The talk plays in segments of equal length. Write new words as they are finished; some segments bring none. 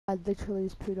I literally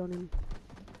just pooed on him.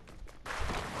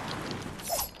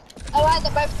 Alright,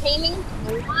 they're both teaming.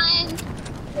 They're lying.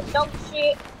 They're dog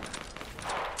shit.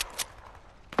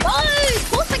 Oh, of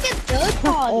course I get third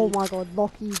party. Oh my god,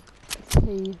 Lockie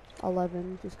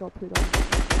T11 just got pooed on.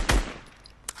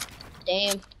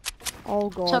 Damn. Oh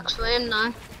god. Sucks for him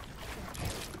though.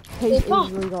 He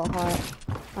easily got high.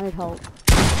 I need help.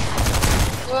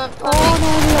 Oh no,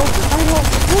 I need help. No, no,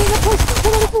 please. No,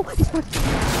 no, no, he's back.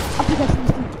 I'm pickaxing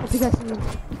this dude. I'm pickaxing him.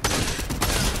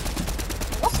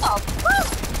 What the fuck?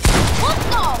 What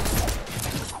the?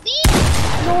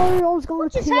 No, I was going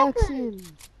to pickaxe him.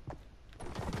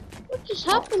 What just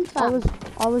happened, fam?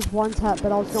 I was one tap,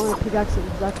 but I was going to pickaxe him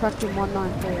because I cracked him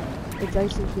 194. The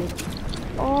Jason kid.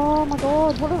 Oh my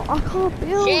god, I can't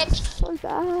build. Shit. It's so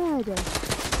bad.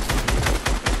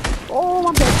 Oh,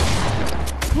 I'm dead.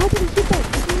 How did he get that?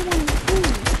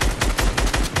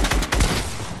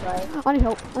 Right. I need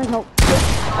help. I need help.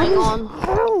 Hang on.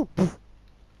 Help! I'm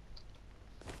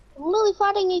really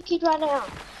fighting you kid right now.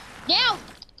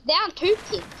 Down 2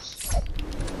 kids.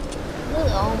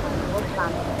 Really, oh my god,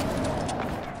 fam.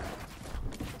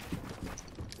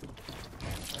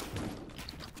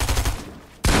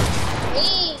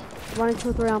 Hey, Running 2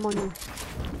 or 3, I'm on you.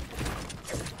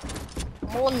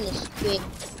 I'm on this kid.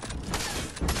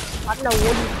 I don't know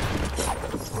what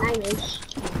his name is.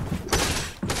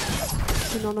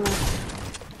 Anonymous.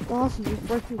 Darcy, you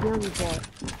broke me down, you bot.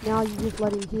 Now you just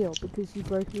let him heal because you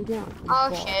broke me down. Oh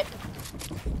bot. shit.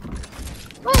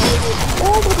 Oh my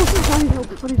gosh, I need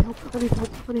help, I need help, I need help,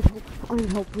 I need help, I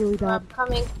need help really bad. I'm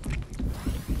coming.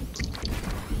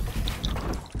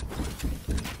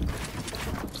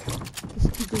 This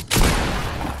kid just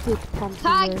dick pumps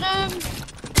Tag away. them.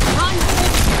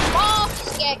 100 box.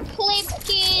 Get clipped,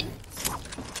 kid.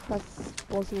 That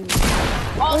wasn't...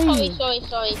 Oh, Please.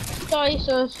 sorry.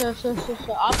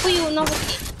 I'll put you another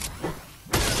kid.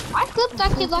 I clipped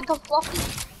that kid like a floppy.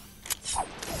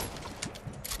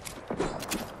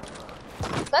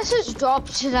 Let's just drop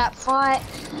to that fight.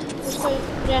 Let's go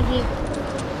down here.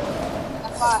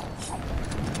 That fight.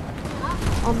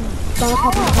 Done a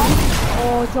couple of times.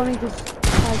 Oh, Johnny just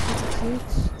tried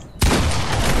 56.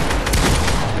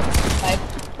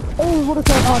 Oh, what a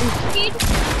third party. Kid.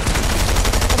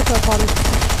 What a third party.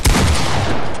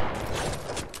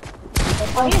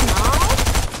 Oh, you're not?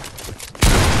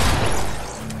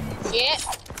 Yeah.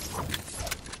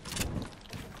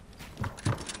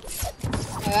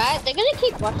 Alright, they're gonna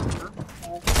keep watching now.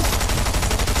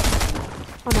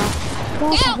 Oh no.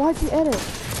 Darcy, Ow! why'd you edit?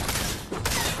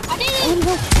 I did Oh, it!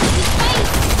 no.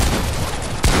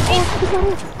 He's He's got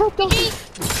it. Help, Darcy. safe!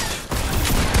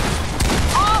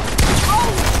 Oh,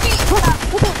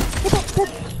 shit!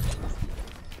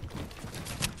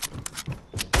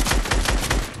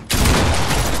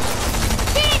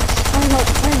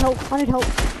 I need help.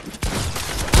 I'm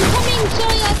coming!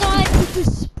 Sorry, I died!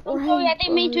 This I'm sorry, I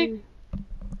didn't mean to.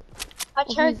 I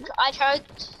choked.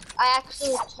 I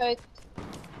actually choked.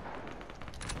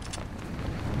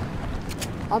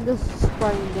 I'm just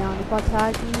spraying down. If I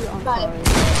tag you, I'm Right. sorry.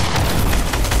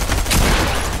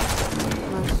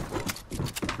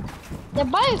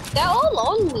 Nice. They're all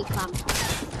on me, fam.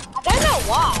 I don't know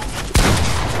why.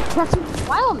 Cracked him.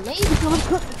 Why on me? He's not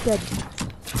cracked. Dead.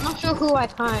 I'm not sure who I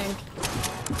toned.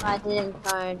 I didn't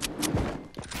tone.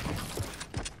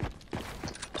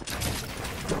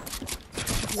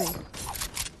 Me.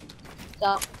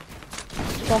 So.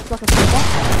 Box like a silver.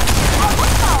 Oh,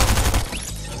 what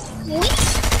the?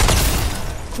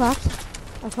 Cracked.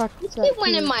 I cracked. This that kid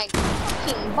went in kid. my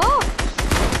fucking box.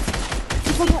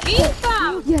 Yeah.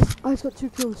 Fam. Yes, I just got 2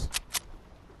 kills.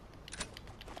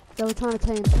 They were trying to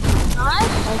tame.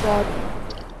 Nice. Oh god.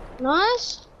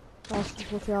 Nice.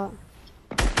 Gosh, watch out.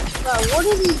 Bro, what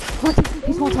is he?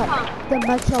 He's one tap. The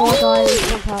Metro guy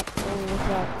is one tap. Oh, watch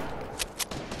out.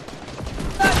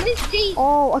 Bro, this G.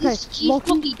 Oh, okay. She's Lockie,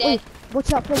 probably dead. wait,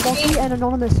 watch out for Lockie and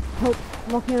Anonymous. Help,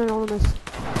 Lockie and Anonymous.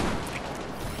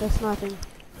 They're sniping.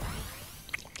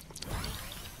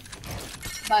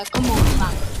 Bro, come on,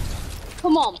 fam.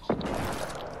 Come on.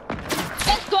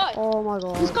 Let's go. Oh my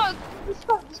god. Let's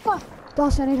go.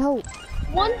 Darcy, I need help.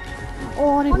 One.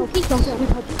 Oh, I need One help. piece. Darcy, I need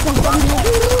help. Darcy, I need help.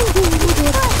 Oh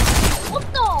my god. What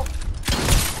the?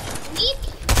 Need?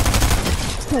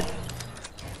 Dead.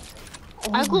 Oh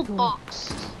I my got god.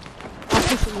 boxed. I'm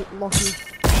pushing Lockie.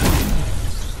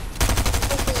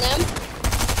 Pushing them.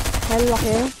 Hey,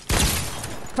 Lockie.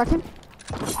 Crack him.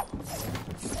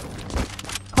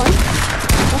 Colin.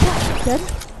 Dead.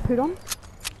 Put on.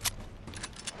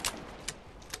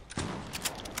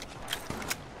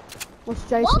 What's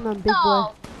Jason and Big Boy?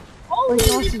 Holy Wait,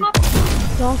 Darcy. fuck.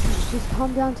 Darcy, just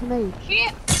come down to me.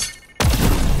 Shit.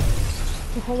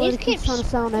 The whole load of kids trying to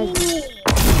sell on eggs.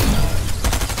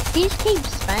 He just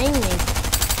keeps spaying me.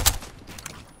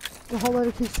 The whole load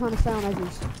of kids trying to sell on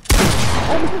eggs.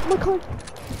 Oh my god!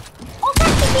 Oh,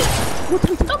 What do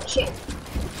we do? oh shit!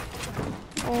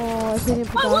 Oh, I didn't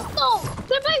put Oh, that. what the?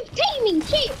 They're both teaming,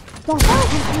 shit! That's help!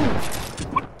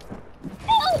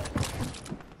 Help!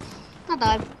 I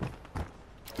died.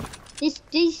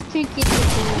 These two kids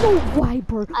are doing. No way,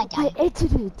 bro! I died. I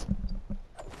exited!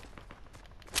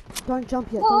 Don't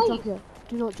jump yet, don't jump yet.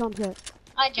 Do not jump yet.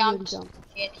 I You already jumped.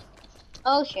 Shit.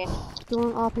 Oh shit. Do you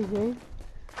want an RPG?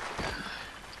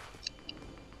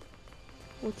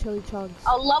 Or chili chugs?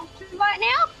 I'd love to right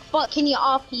now, but can you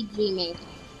RPG me?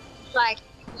 Like,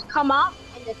 just come up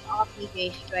and just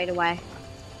RPG straight away.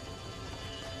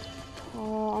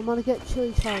 Oh, I'm gonna get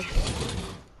chili chugs.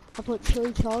 I put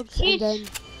chili chugs and then...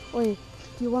 Wait,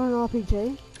 do you want an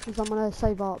RPG? Because I'm gonna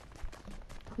save up.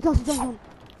 It doesn't jump.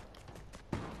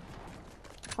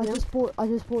 I just bought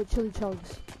chili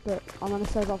chugs, but I'm gonna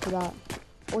save up for that.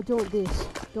 Or do you want this? Do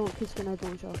you want Kiss Grenade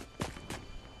Launcher?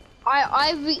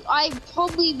 I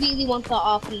probably really want the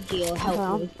RPG or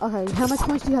help me. Okay, how much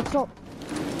points do you have? Stop.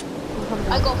 I'm coming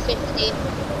I down. got 50.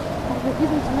 Okay,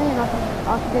 give it to me and I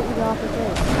can get you the RPG.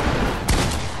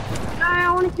 No, I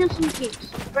want to kill some kids.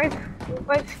 Both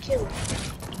kill.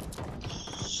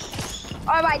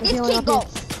 Alright, this Is he kid on got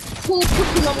full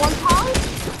cooking on one time.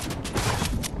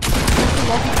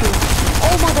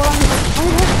 Oh my god, I'm in.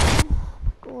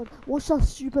 Oh my god, what's that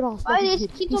stupid ass Oh, there's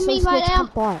kid? kids He's on so me scared right to now.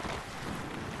 come by.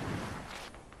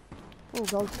 Oh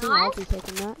god, I'll be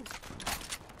taking that.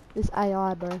 This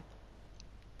AI, bro.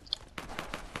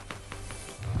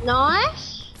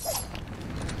 Nice.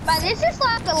 But this is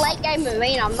like a late game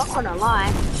arena, I'm not gonna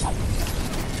lie.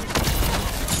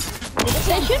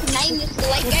 They should name this the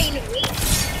late game arena.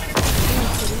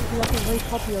 That's a very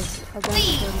copy of a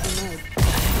game that's already been made.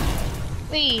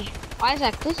 Wait,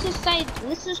 Isaac,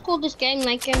 let's just call this game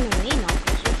late game arena.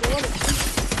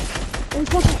 Oh, he's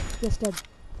watching. Yes, dead.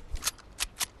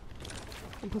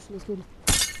 I'm pushing this kid.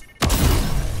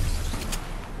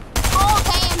 Oh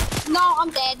damn! No, I'm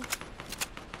dead.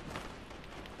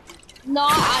 No,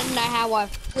 I don't know how I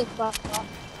flipped up.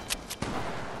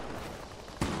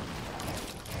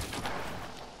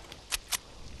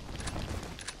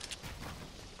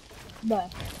 No.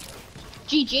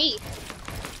 GG.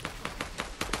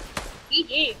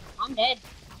 GG. I'm dead.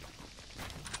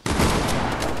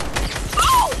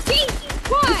 Oh, Jesus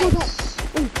Christ!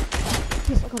 Oh,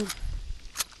 yes, I got him.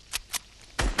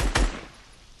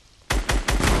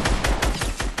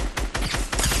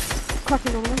 Crack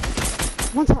anonymous.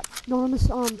 One tap. Anonymous.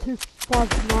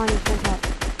 259 is one tap.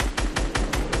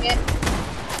 Yeah.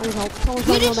 I need help. Someone's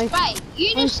You landing on just me. spray.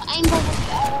 You just aim over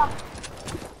there.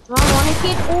 I'm on a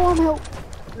kid. Oh, I'm help.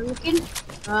 I'm looking.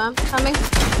 Coming.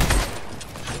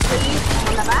 Please,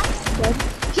 on the back. Dead.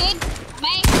 Kid,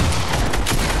 mate.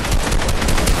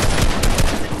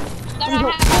 Don't I need know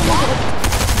help. how I want.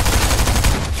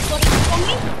 What is for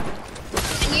me?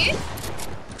 And you?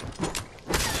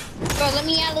 Bro, let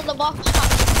me out of the box.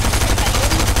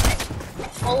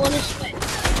 I want to switch.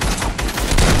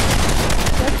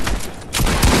 Dead.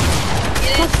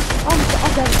 Yeah. I'm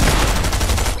dead.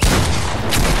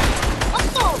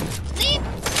 Let's go. Leave.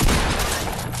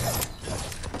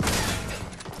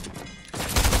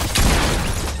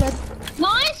 Dead.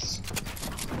 Nice.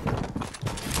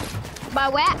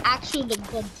 But we're actually the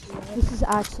good team. This is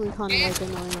actually kind of like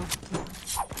annoying.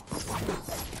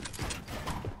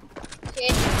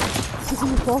 Kid, He's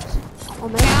in the box.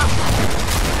 On me. out.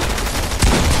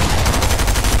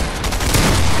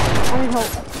 I need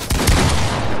help.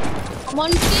 I'm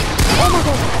on kid. Oh my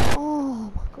god.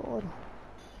 Oh my god.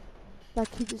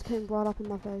 That kid just came right up in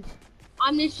my face.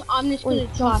 I'm just Wait, gonna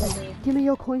try to Johnson, leave. give me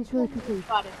your coins really quickly.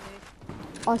 Try to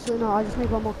leave. Actually, no, I just need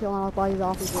one more kill and I'll buy you the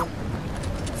RPG.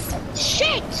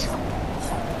 Shit!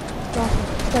 Johnson,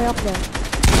 stay up there.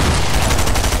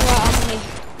 Right, I'm leaving.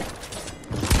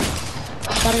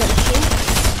 Gotta get the shield.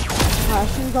 Alright,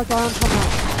 as soon as I die, I'm coming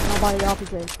out. And I'll buy you the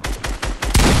RPG.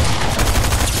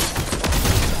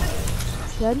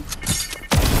 Dead?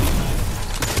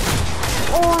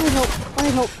 Oh, I need help. I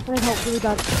need help. I need help really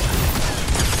bad.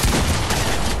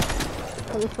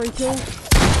 Got the free kill.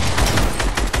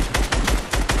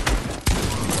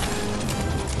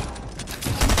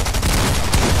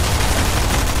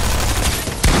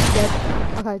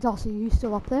 Dead. Okay, Darcy, are you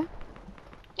still up there?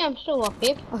 Yeah, I'm still up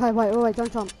here. Okay, wait,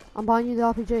 don't jump. I'm buying you the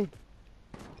RPG.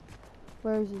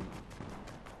 Where is he?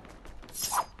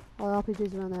 Oh, the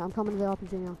RPG's around there. I'm coming to the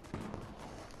RPG now.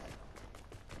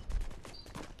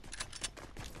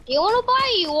 Do you want to buy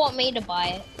it or you want me to buy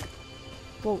it?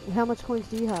 Well, how much coins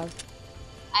do you have?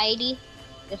 80.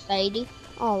 Just 80.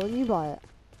 Oh, when you buy it.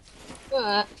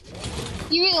 Alright.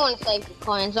 You really want to save the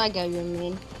coins, I go you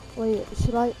mean. Wait,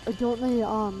 should I? Do you want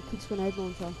the kids grenade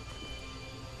launcher?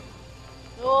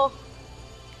 Oh,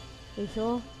 Are you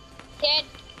sure?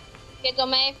 kids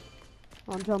on me.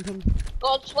 I'm jumping.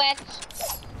 God sweats.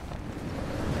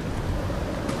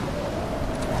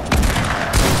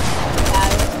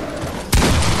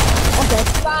 Okay.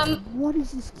 What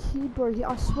is this kid, bro?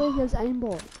 I swear he has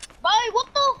aimbot. Bro, what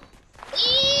the?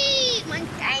 Eee, my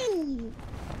game.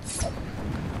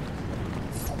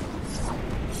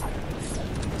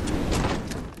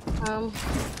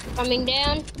 Coming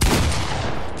down.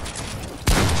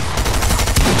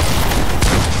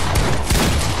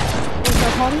 What's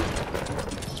that party?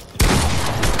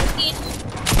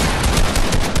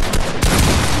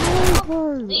 No,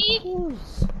 bro. See? Of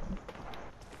course.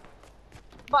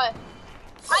 But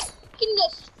I can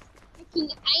just freaking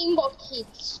aimbot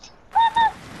kids.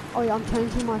 Oh yeah, I'm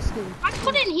changing my skin. I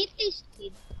couldn't hit this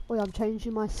kid. Oh yeah, I'm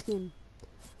changing my skin.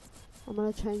 I'm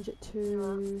gonna change it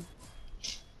to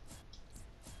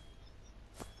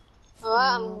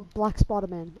Black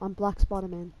Spider-Man. I'm Black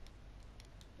Spider-Man.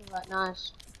 Right,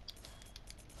 nice.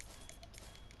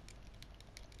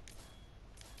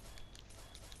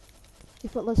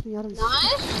 If it lets me out of this.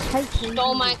 Nice. Hate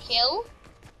Stole my kill.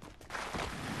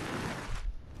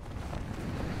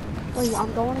 Wait,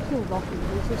 I'm going to kill Rocky.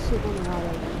 He's just sitting on the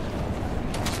highway.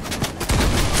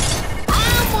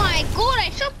 Oh my god, I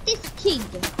shot this kid.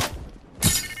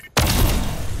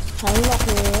 Hey,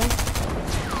 Rocky.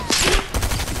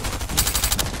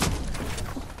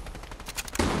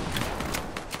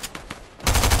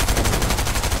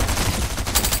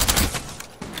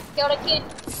 Killed a kid.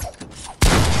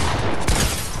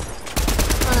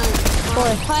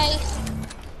 Boy. Place.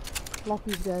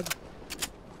 Rocky's dead.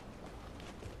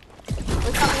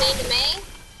 We're coming into me.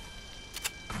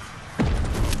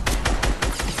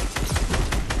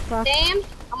 Crack. Damn,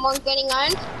 I'm on getting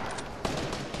owned.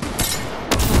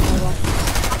 Oh,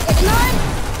 Getting owned.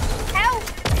 Help!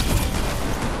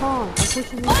 I'm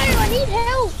pushing you. Oh, I need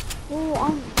help.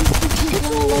 Oh, this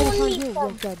running away to find you.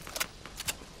 You're dead.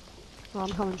 Oh, I'm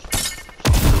coming.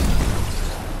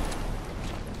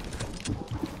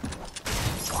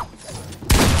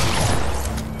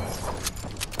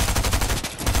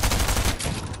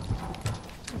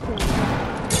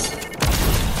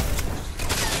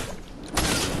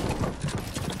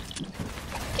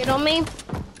 Get on me.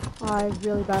 I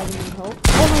really badly need help.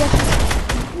 Oh my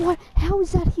god! What? How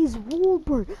is that his wall,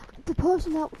 bro? The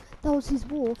person that was his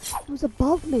wall was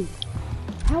above me.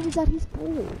 How is that his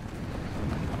wall?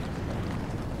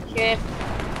 Shit.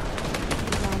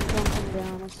 I'm jumping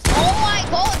down. Oh my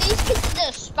god, these kids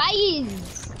are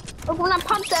space. But when I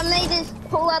pump them, they just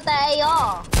pull out the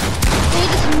AR. They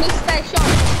just miss their shot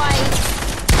twice.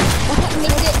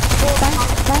 Miss it. Bang,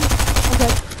 bang.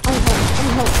 Okay, I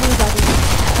need help. Please, Daddy.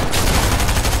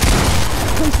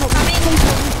 Please help me. Please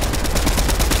help me.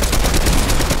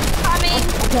 Coming.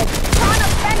 Okay. Trying to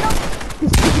fend off.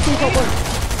 This is not work.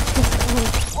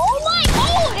 Oh my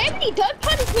god, everybody dirt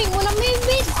punch me when I'm in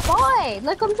mid-fight.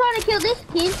 Like I'm trying to kill this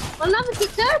kid, another kid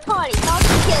dirt party. So I'll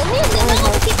just kill him, then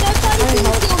another kid dirt party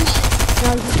will kill me. No,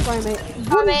 he's just spraying, mate. What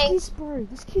Coming. is this, bro?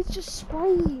 This kid's just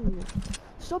spraying.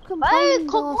 Stop complaining,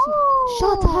 come Darcy. on.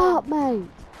 Shut up, mate.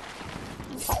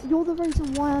 You're the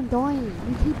reason why I'm dying.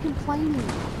 You keep complaining.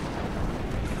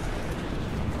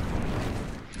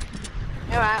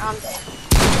 Alright, I'm dead.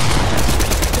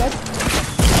 Dead?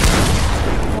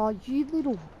 Oh, you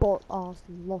little bot ass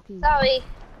Lockie. Sorry.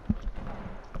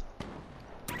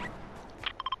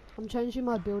 I'm changing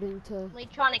my building to... We're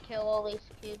trying to kill all these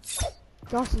kids.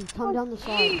 Darcy, come down the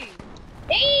side.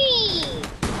 Hey!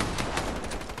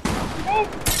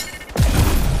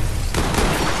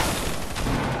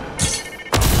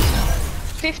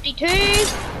 52.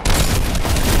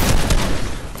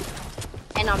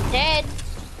 And I'm dead.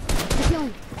 You're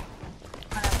killing.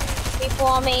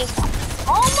 Before me.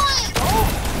 Oh my god!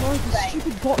 Oh, the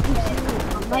stupid bot keeps doing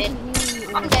I'm it. dead. Imagine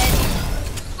you. I'm dead.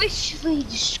 Officially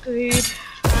screwed.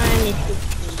 I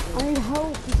I need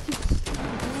help. This kid's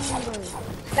stupid.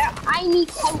 I need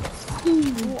help.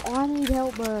 Oh, I need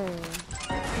help, bro.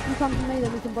 If you come to me,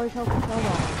 then we can both help each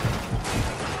other.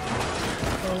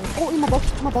 Oh, in my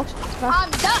box, Crash.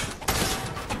 I'm done.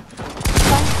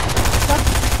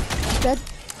 Crash. Dead.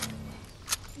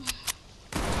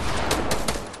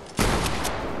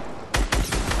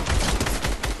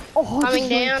 Oh, Coming I just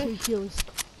down. made 2 kills.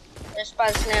 There's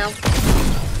buzz now.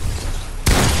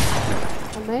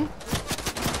 On me?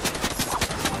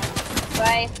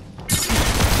 Bye.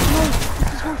 No,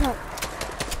 this is one tap.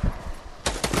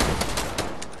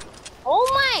 Oh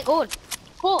my god.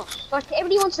 course. Like,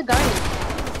 everybody wants to go me.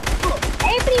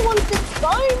 Everybody wants to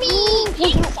go me!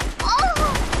 Yes!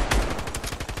 Oh!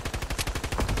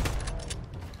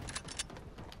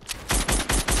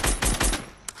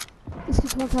 This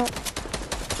is one tap.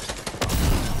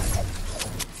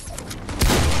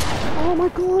 Oh my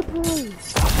god, bro!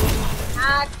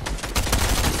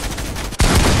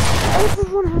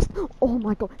 Everyone has. Oh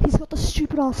my god, he's got the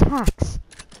stupid ass hacks.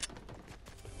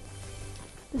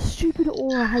 The stupid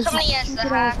aura has Somebody the has the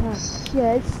stupid ass hacks. hacks.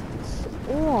 Yeah, it's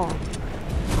aura.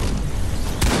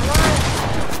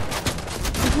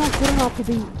 He's not good enough to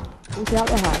be without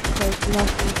the hack, so he has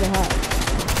to use the hack.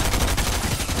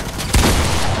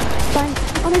 Bang!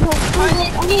 I need help!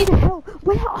 I need help!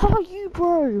 Where are you,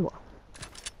 bro?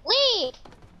 Lead!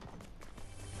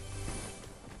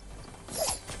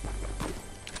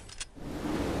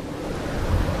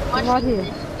 I'm right here.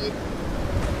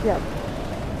 Yeah.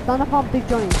 Thunder pump, Big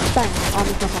Johnny. Bang! Oh,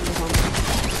 he's not pumping pump.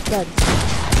 Dead.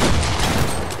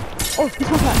 Oh, he's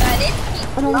one tap.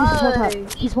 Oh no, he's one tap.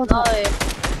 He's one tap.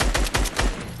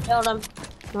 Killed him.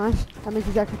 Nice. That means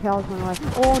he's actually cowards running away.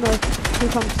 Oh no, here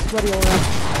comes Sweaty Aura.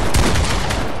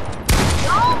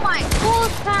 Oh my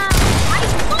god, Sam!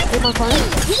 Hit my phone.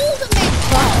 He's a mess.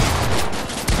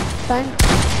 Bang.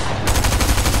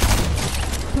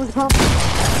 Kills the pump.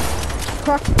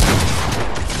 Cracked.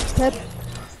 Dead.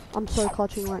 I'm so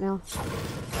clutching right now.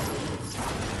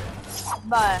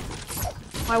 But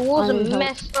my walls I are need help.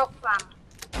 messed up, fam.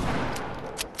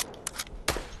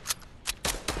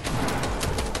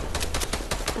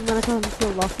 I'm gonna come and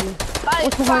kill Lucky. But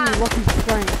What's behind you? Lucky's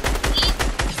spraying.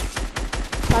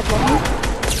 Tag Lucky.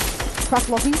 Crack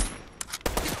Lucky.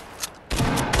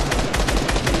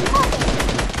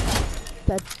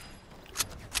 Dead.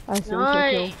 I see him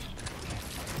kill.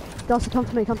 Dusty, come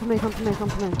to me, come to me, come to me, come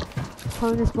to me. Come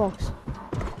in this box.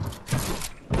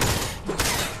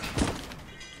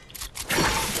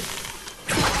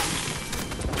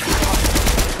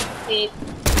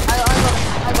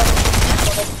 I got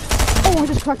it. Oh, I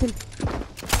just cracked him.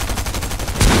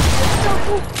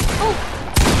 Oh,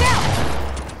 down.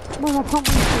 No, my pump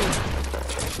was through.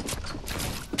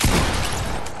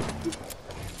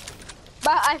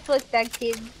 But I flicked that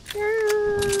kid.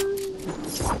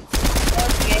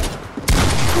 Okay.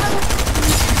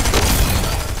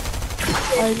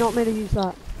 I did not mean to use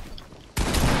that.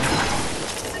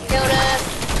 I killed it.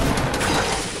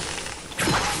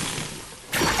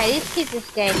 Hey, this kid's a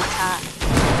scaredy cat.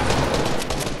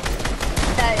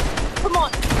 So, come on,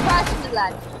 first me,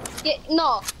 lad. Get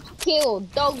knocked, killed,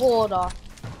 dog order.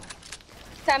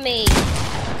 Sammy,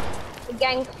 the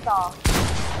gangster.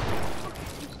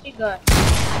 You go.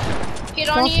 Get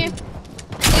on you.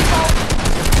 Default.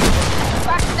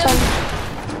 Back them.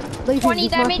 Leave 20 him,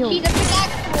 he's my damage, kill. he's a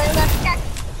pickaxe. We're gonna pickaxe.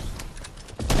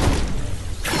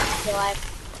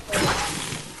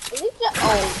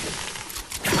 Oh.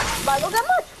 But look how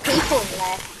much people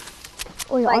left.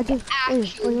 Oh yeah, Like, I just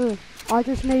actually. I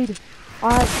just need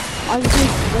like,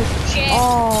 Shit.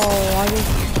 oh I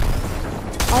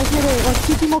just need like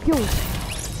 50 more kills.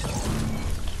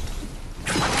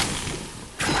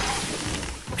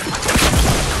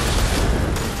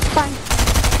 Bang!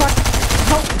 Crack!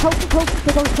 Help!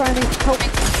 The dog's trying me. Help!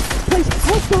 Please,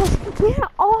 help us! Where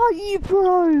are you,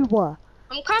 bro?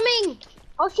 I'm coming.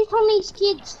 I'll shoot on these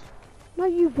kids. No,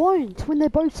 you won't. When they're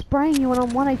both spraying you and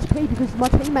I'm 1 HP because my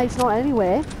teammate's not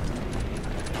anywhere.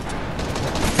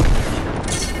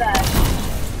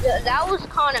 That was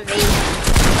kind of easy.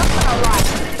 Not gonna lie.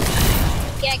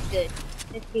 Get good.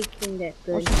 This kid can get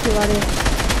good. What's your kill out here?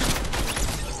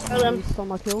 Kill him. You stole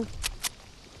my kill.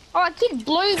 Oh, a kid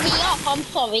blew me up. I'm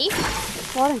sorry.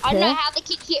 Well, I don't I care. don't know how the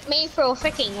kid hit me through a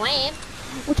freaking lamp.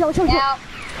 Watch out. Now,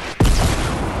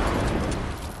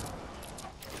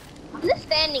 I'm just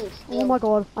standing still. Oh my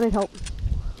god, I need help.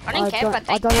 I don't care, but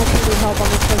I don't actually need help, I'm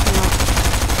just taking out.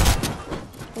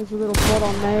 There's a little flood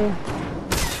on me.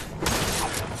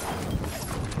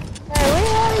 Hey, where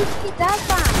are all these kids at,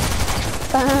 man?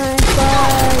 Bang!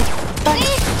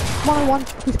 1-on-1.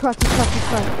 He's cracked.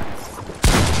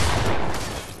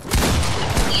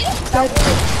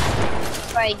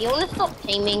 Wait, do you want to stop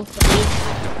teaming, please?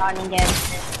 Starting down.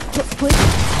 Quick.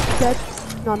 Dead.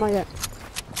 No, not yet.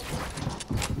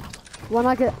 When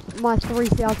I get my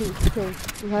 3,000th kill,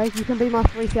 okay? You can be my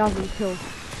 3,000th kill.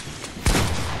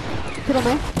 Kill on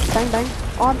me. Bang.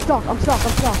 Oh, I'm stuck.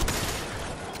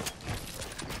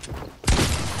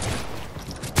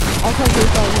 I'll take this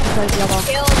though, you can take the other.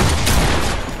 Kill.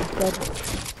 Dead.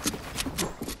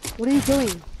 What are you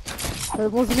doing? That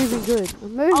wasn't even good.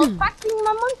 I'm I was moving. practicing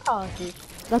my montages.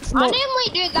 That's I not. normally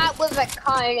do that with a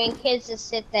cone and kids just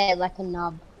sit there like a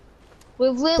nub.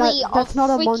 With Lily, That's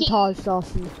not a freaking... montage,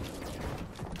 Darcy.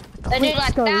 They do Clicks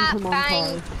like go that, into bang.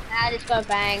 montage. Nah, just go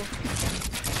bang.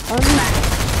 Only,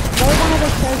 no one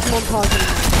ever says montage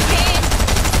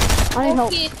anymore. I need help.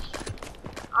 Kid.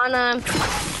 I know.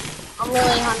 I'm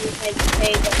really 100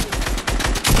 pages.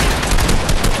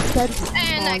 Dead.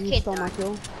 And Oh, that you kid stole my died.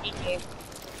 kill. GG.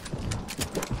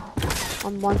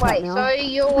 I'm one tap Wait, now. so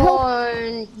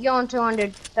you're on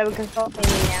 200, so we can stop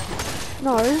playing now.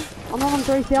 No, I'm not on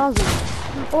 3,000.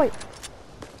 Oh wait.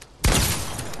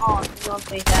 Oh, you're on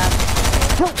 3,000.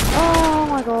 Help! Oh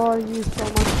my god, you stole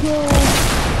my kill.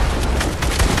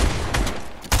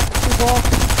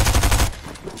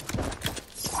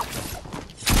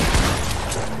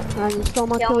 And you stole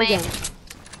my kill again.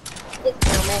 Just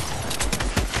kill me.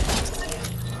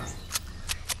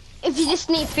 If you just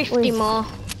need 50 Wait. more.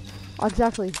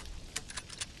 Exactly.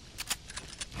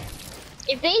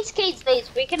 If these kids leave,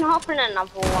 we can hop in another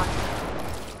one.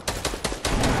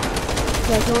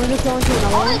 Yeah, do you want to just go into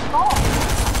another Oh, one? there's more.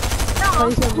 Oh, No,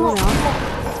 you said more now.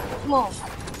 more.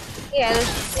 Yeah, there's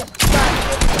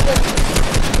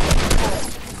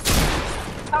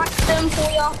back them for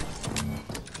you.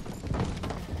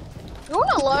 You want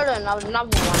to load another one?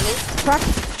 Crack.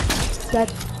 Dead.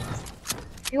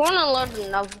 You want to load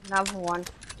another one?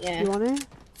 Yeah. You want to?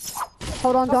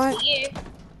 Hold on, don't. Yeah.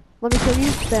 Let me kill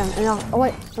you. Bam. And now, oh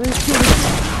wait, let me kill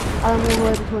this. I'm gonna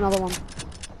load into another one.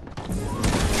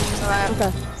 Alright.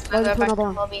 Okay. I'll Load go into back another to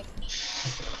one. lobby.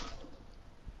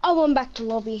 I went back to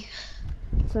lobby.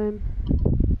 Same.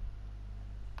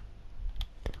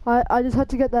 I just had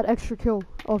to get that extra kill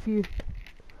off you.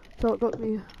 So it got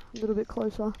me a little bit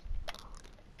closer. And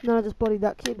then I just bodied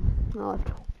that kid and I left.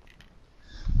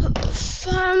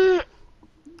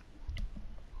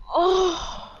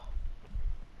 Oh.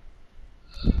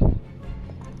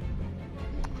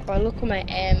 Oh, look at my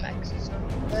Air Maxes.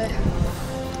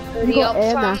 You got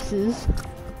Air Maxes.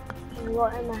 You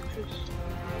got Air Maxes.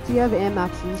 Do you have Air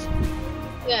Maxes?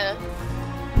 Yeah.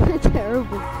 They're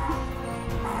terrible.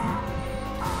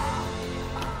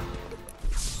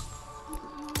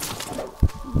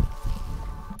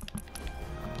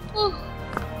 Oh.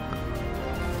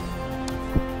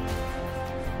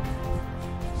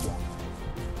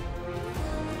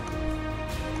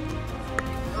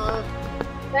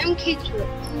 Them kids were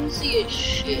easy as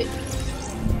shit.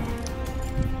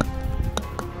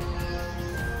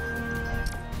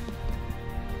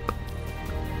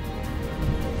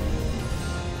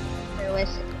 Okay,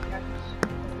 where's the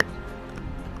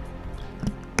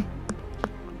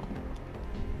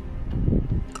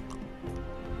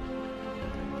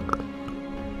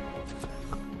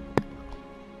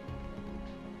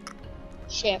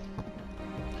shit.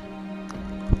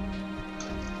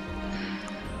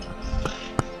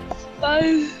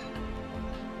 Bye.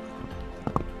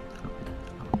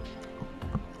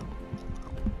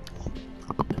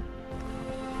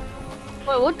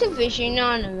 Wait, what division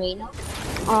are you on, Arena?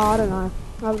 Oh, I don't know.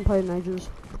 I haven't played in ages.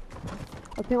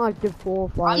 I think like Div 4 or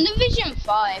 5. I'm Division 5.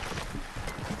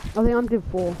 I think I'm Div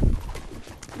 4.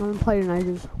 I haven't played in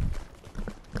ages.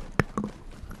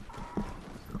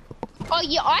 Oh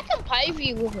yeah, I can play with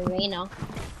you with Arena.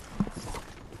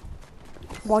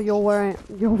 While you're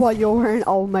wearing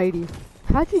old matey.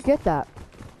 How'd you get that?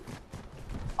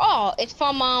 Oh, it's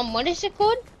from what is it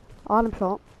called? Item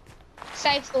shop.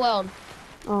 Save the world.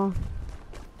 Oh.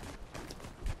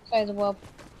 Save the world.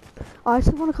 I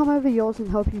actually want to come over yours and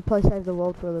help you play Save the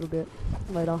World for a little bit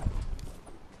later.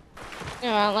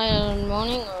 Alright, later in the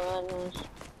morning or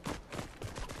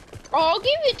oh, I'll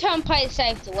give you a turn play to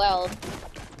Save the World.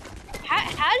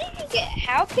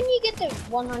 How can you get the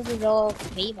 $100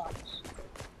 V-Bucks?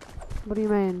 What do you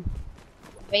mean?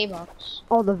 V-Bucks.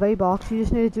 Oh, the V-Bucks. You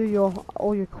just need to do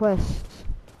all your quests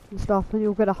and stuff, and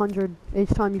you'll get 100 each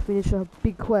time you finish a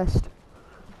big quest.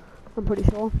 I'm pretty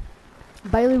sure.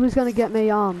 Bailey was gonna get me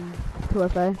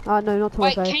 2FA. No, not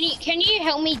 2FA. Wait, can you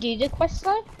help me do the quest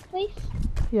though, please?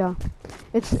 Yeah.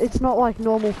 It's not like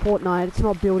normal Fortnite. It's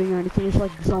not building or anything. It's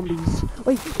like zombies.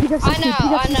 Wait, pick up this kid.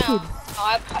 Pick up this kid.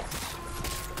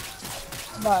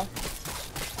 No.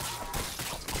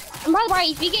 And by the way,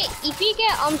 if you get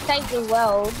Save the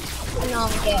World, you can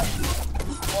get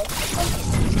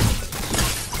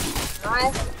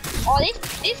nice. Oh,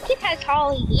 this kid has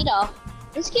Harley Hitter.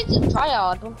 This kid's a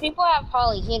tryhard. When people have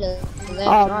Harley Hitters, they're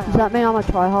tryhard. Does that mean I'm a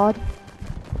tryhard?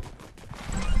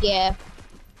 Yeah.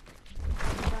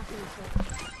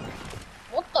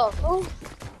 What the fuck?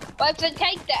 But if they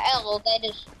take the L,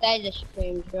 they just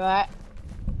scream, right?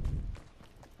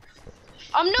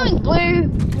 I'm doing blue.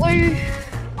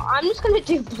 I'm just gonna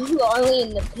do blue only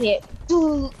in the pit.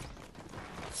 Blue.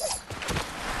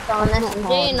 Throwing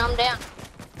SMG and I'm down.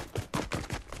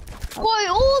 Boy,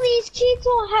 all these kids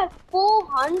all have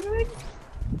 400.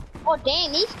 Oh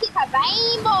damn, these kids have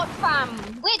aimbot, fam.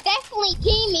 We're definitely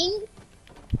teaming.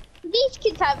 These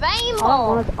kids have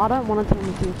aimbot. I don't want to team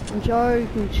with you. I'm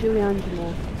joking, chill down,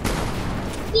 Jamal.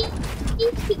 These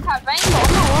kids have aimbot,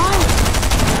 I'm not lying.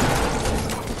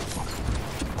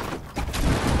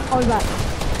 I'll be back.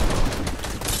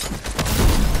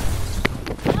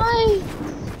 No.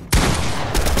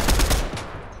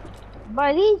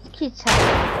 But these kids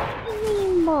have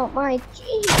aimbot, my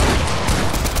jeez.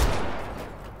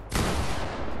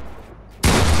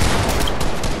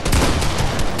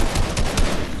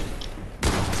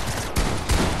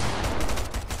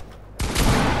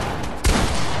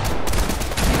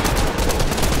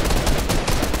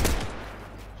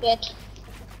 Shit.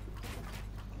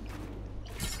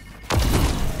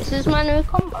 This is my new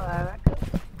combo, I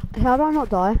reckon. How did I not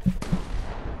die?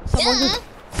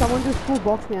 Someone just full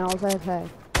boxed me and I was AFK.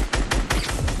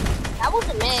 That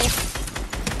wasn't me.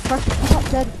 Crash, he's up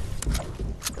dead.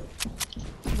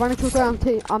 Running to the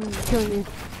ground, I'm killing you.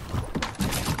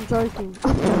 I'm joking.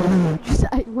 Just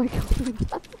ate my phone.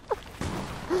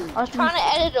 I was trying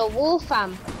to edit a wall,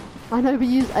 fam. I know, but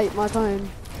you just ate my phone.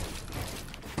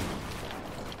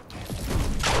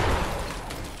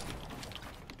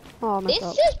 Oh, my This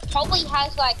god. just probably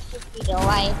has like 50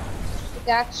 delay.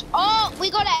 That's we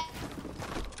got a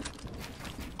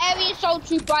area assault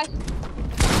trooper.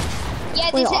 Yeah,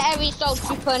 Wait, this is an area assault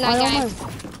trooper in that game.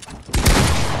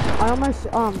 I almost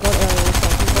got area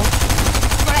assault trooper.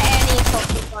 Got an area assault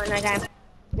trooper in that game.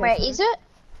 Yeah, Wait, sorry. is it?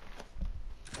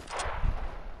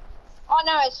 Oh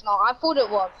no, it's not. I thought it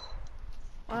was.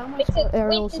 I almost got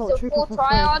aerial This is assault a trooper full for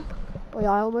triad. free. Oh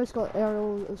yeah, I almost got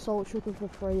aerial assault trooper for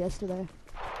free yesterday.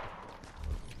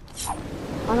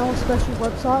 I know a special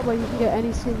website where you can get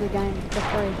any skin in the game for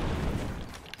free.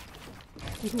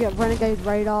 You can get Renegade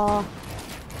Radar.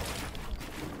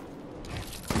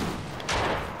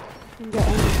 You can get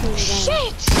any skin in the game.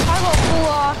 Shit! I got full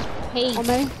ass piece. On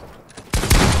me?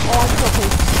 Oh, I just got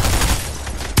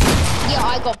peace. Yeah,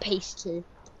 I got piece too.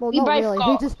 Well, We not both really.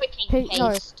 got freaking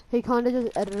paste. He kind of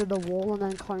just edited a wall and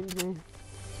then cloned me.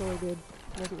 That's all he did.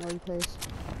 Wasn't really peace.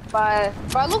 But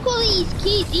look at these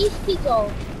kids. These kids are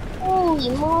holy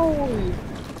moly.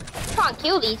 Can't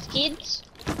kill these kids.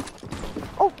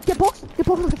 Oh, get boxed like a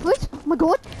flint. Oh my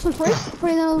god, so free.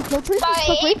 Free now, go free. But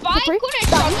So free. if I could have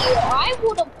shot you, I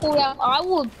would have pulled out. I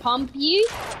would pump you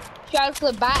straight off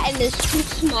the bat and just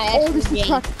switch my SMG. Oh, this kid's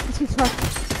trapped. This kid's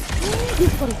trapped.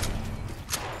 Yes, buddy.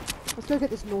 Let's go get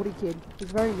this naughty kid.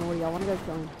 He's very naughty. I want to go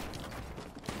kill him.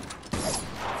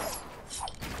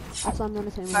 Also, I'm gonna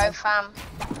team him. No fam.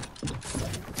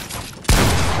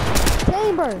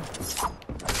 Chamber.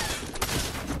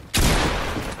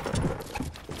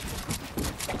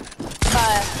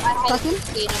 But I hate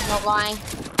this kid, I'm not lying.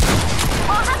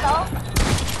 Oh, hello.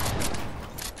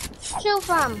 Chill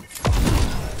fam.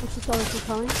 What's the story for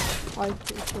coming? I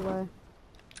pushed away.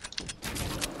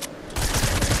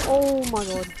 Oh my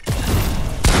god.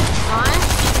 Nice.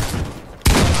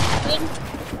 Good.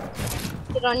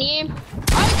 Good on you.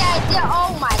 Okay, yeah,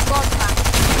 oh my god, fam.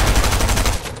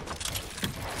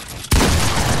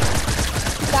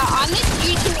 So I'm just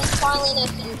using a silent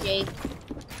SMG.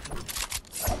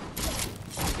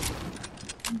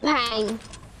 Bang.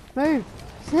 Move.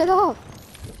 Set up.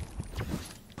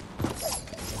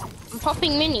 I'm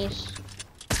popping minis.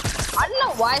 I don't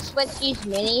know why Sweats use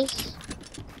minis.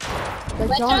 They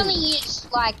Sweats don't. only use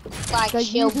like They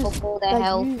shield use it- before the they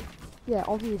health. Yeah,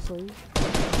 obviously.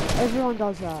 Everyone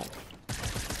does that.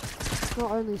 It's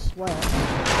not only Sweat.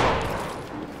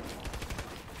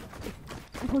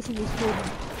 I'm pushing this kid.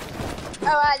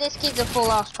 Alright, this kid's a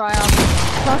full ass trial.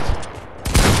 Cut.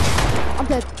 I'm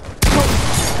dead. Help.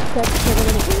 Dead.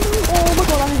 Oh my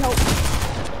god, I need help.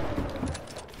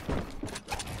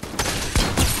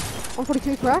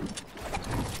 142 crack.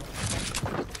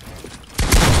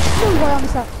 No way I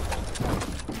missed that.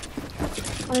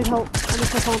 I need help. I need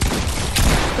help on.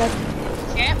 Dead.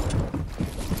 Yep.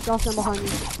 Last one behind you.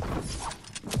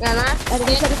 Yeah, no. Edit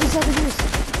this, edit this, edit this.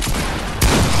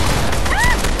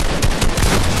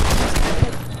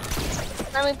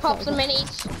 Let me pop some minis.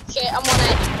 Shit, I'm on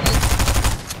it.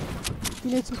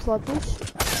 You need some flood push.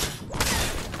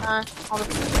 Hold on.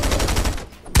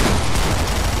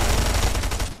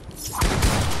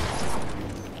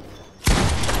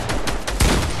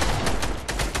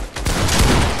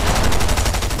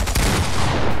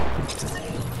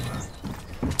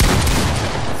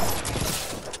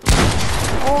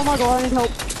 Oh my god, I need help.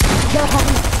 Get help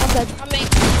me. I'm dead. I'm in.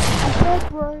 I'm dead,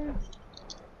 bro.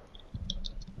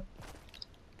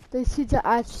 These kids are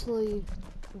actually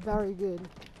very good.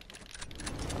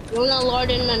 You wanna load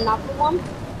in another one?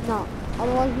 No.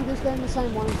 Otherwise we just go in the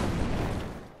same one.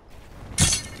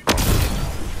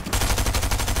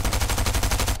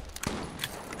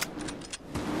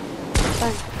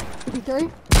 Bang. 53.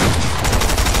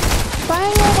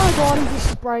 Bang, oh my god, he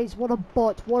just sprays. What a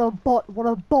bot, what a bot, what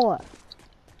a bot.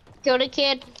 Kill the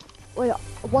kid. Wait,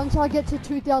 once I get to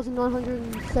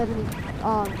 2,970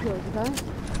 kills, okay?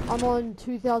 I'm on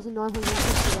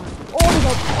 2,961. Oh my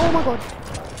god, oh my god.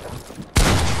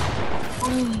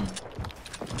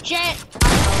 Jet.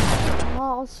 Oh,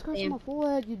 I was scratching my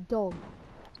forehead, you dog.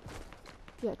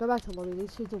 Yeah, go back to lobby,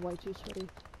 these kids are way too sweaty.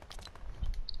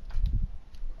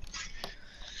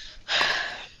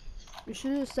 You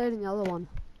should have stayed in the other one.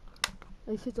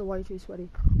 These kids are way too sweaty.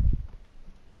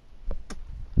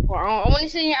 Well, I want to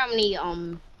see how many,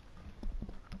 I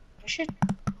should.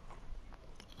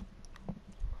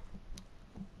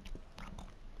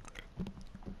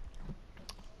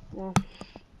 Well.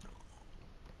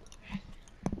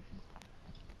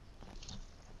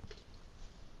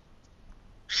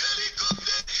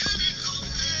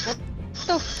 What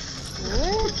the f-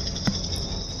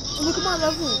 Look at my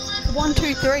level. 1,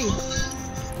 2, 3.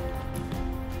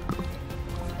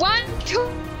 1,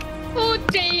 2,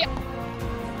 3.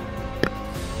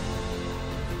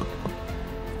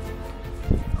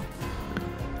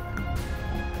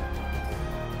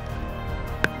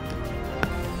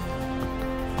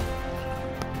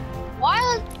 Why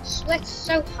are sweats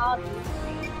so hard?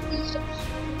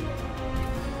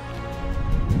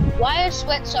 Why are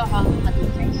sweats so hard on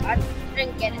these days? I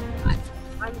didn't get it.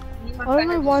 I don't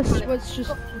know why sweats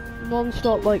just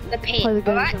non-stop like the pain, play the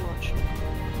game right? so much.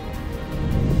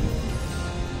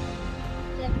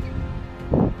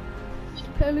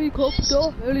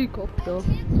 Helicopter, helicopter.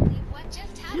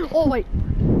 Oh wait,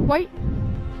 wait.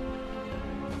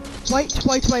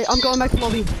 Wait, I'm going back to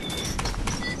lobby.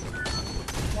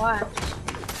 Why?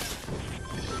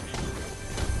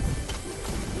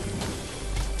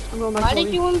 I'm going back Why to did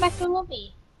lobby. you went back to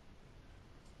lobby?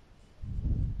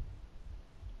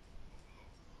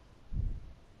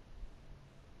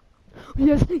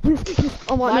 Yes.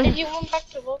 Why did you went back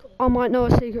to lobby? I might know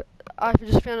a secret I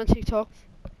just found on TikTok.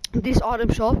 This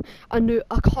item shop, I knew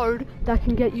a code that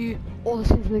can get you all the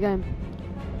skins in the game.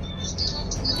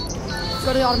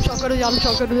 Go to the item shop, go to the item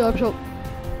shop, go to the item shop.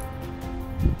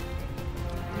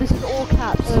 This is all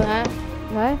caps. Okay.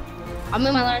 Okay? I'm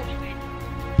in my lunch break.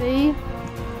 B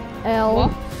L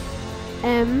What?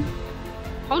 M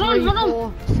Hold on, 3, hold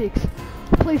on. 4, 6.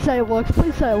 Please say it works,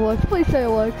 please say it works, please say it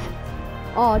works.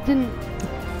 Oh, it didn't.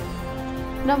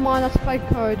 Never mind, that's a fake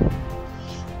code.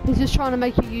 He's just trying to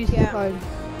make you use the code.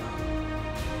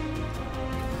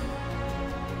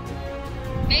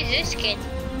 Who's this kid?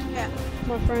 Yeah.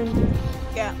 My friend.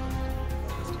 Yeah.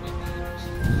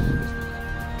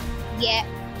 Yeah.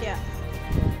 Yeah.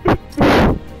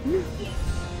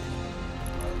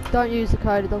 Don't use the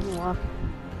code, it doesn't work.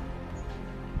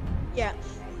 Yeah.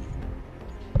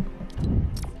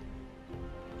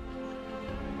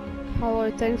 Hello,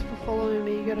 thanks for following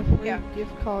me. You get a free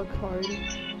gift card code.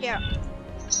 Yeah.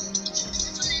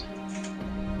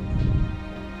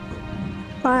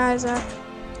 Bye, Isaac.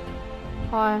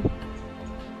 Hi.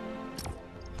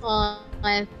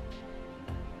 I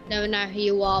never know who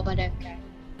you are, but okay.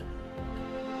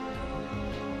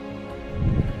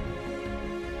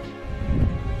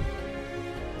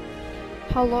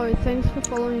 Hello, thanks for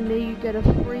following me. You get a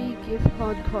free gift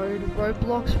card code.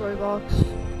 Roblox, Robux.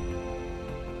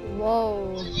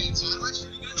 Whoa.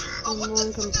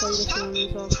 Online complete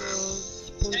assignments after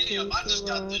sponsoring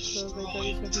survey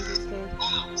 30 seconds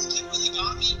instead.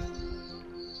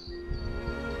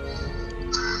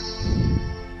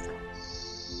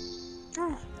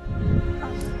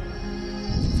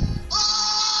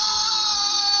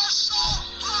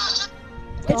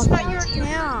 It's not your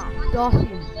account. Darcy.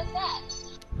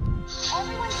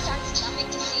 Everyone starts jumping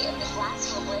to see if the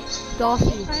glass will break.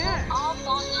 Darcy. All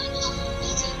fall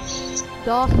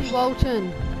Darcy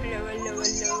Walton.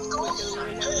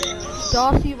 Hello.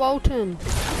 Darcy Walton.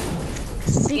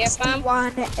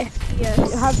 61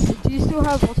 FPS. Do you still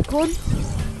have what's it called?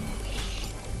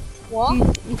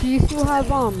 What? Do you still have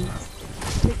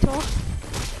TikTok?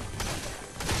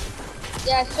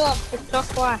 Yeah, I still have TikTok.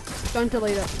 Why? Don't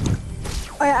delete it.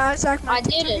 Oh yeah, Isaac, my I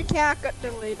did TikTok it. account got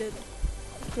deleted.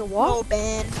 Your what? Oh,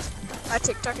 banned. My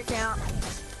TikTok account.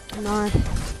 Nice.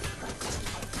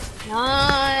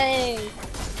 Nice.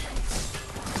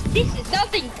 This is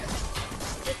nothing.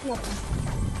 It's nothing.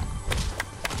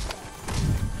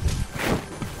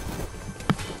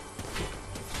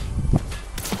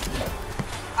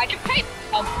 I can pay.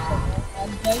 I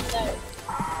don't know.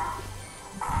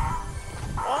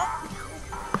 Oh,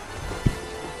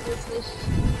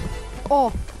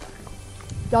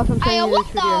 Josh, I'm Hey, saying what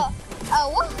this the? video.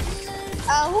 What?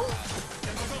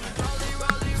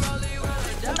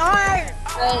 No!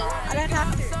 I don't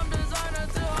have to.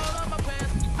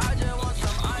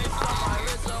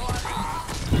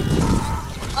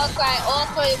 Okay, all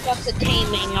three of us are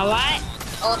teaming, alright?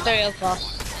 All three of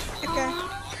us. Okay.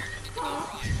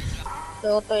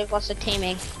 So all three of us are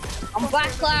teaming. I'm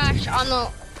Backlash on the...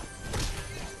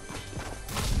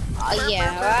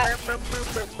 yeah,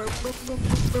 alright?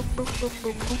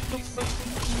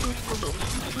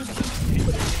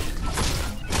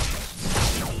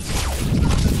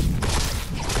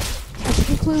 As you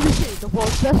can clearly see, the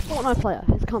world's best Fortnite player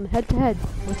has come head to head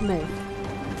with me.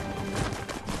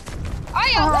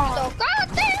 What the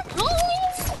goddamn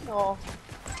noise? No.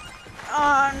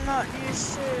 I'm not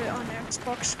used to it on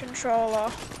Xbox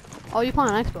controller. Oh, you're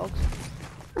playing on Xbox?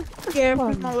 Yeah, What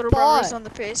with a my little bot. brother's on the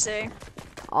PC.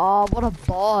 Oh, what a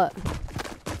bot.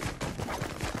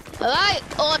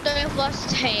 Alright, all three of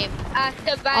us team.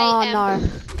 Activate Oh, and... no.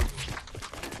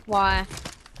 Why?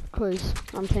 Because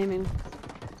I'm teaming.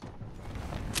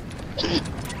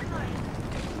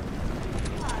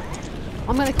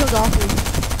 I'm gonna kill Darcy.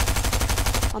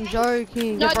 I'm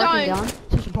joking. No, Get broken don't. down.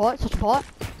 Such a bot, such a bot.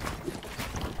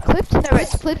 Clipped, No, wait.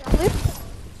 clipped.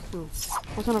 Oh,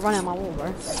 I was gonna run out my wall, bro.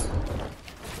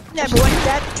 No, but when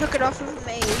Dad took it off of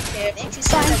me, and she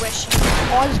said I wish.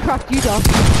 Oh, I just cracked you,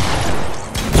 Darcy.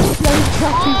 Yeah, I just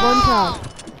cracked you one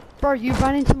tap. Bro, you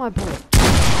ran into my bullet.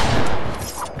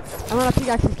 I'm gonna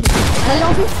pickaxe this kid. Hey,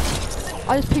 Darcy?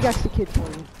 I just pickaxed the kid for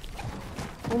you.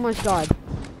 Almost died.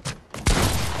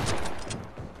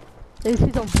 These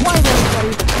kids are way less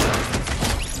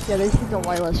sweaty. Yeah, these kids are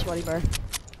way less sweaty, bro.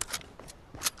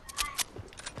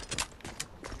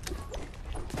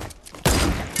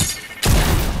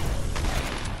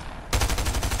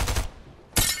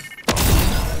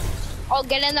 Oh,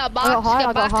 get in the box. got high, I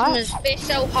The got box high. is fish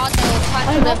so hot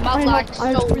that it'll touch the mouth like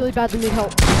I so. really badly need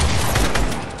help. Bang!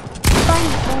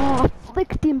 Oh, I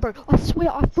flicked him, bro. I swear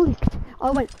I flicked.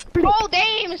 I went flick. Oh,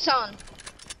 damn, son.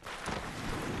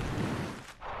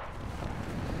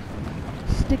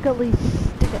 Stick at least.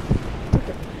 Stick it. Stick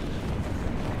it.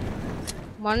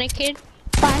 Money, kid.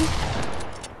 Bang!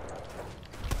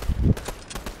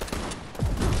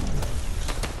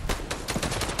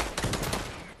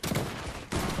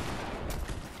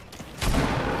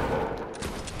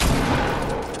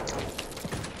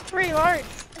 Reload.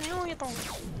 No, you don't.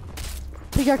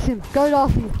 Pickaxe him. Go,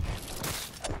 Darcy.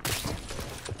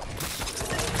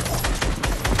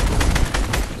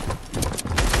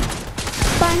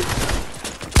 Bang!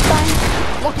 Bang!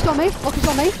 Locky's on me. Locky's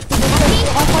on me.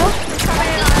 Coming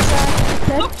in, Isaac.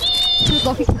 Dead. Shoot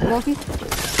Locky. Locky.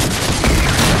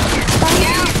 Bang!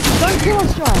 Yeah. Don't kill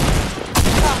us, Jai.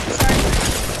 Oh, sorry.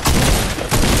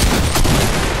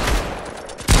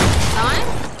 Nice.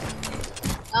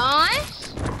 Nice.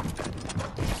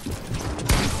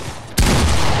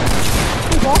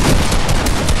 Good box.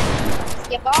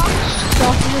 Get boxed.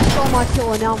 Darcy just stole my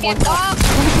kill and now I'm one Get shot. boxed.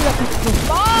 Let me see that pistol.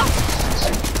 Boxed.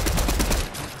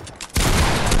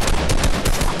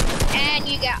 And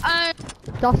you get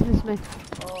Darcy, this is me.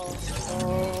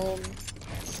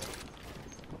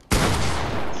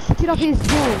 Get up here,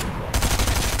 still.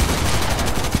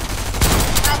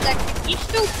 Isaac, you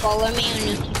still follow me on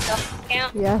your TikTok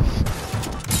account? Yes.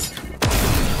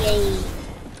 Yay.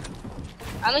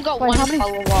 I only got Wait, one how many-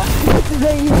 follower.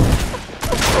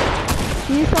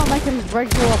 Can you start making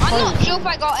regular I'm posts? not sure if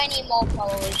I got any more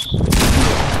followers.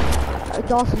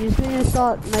 Dawson, you just need to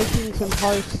start making some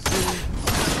posts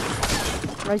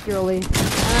regularly.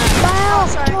 Bang!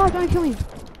 sorry. Oh, don't kill me.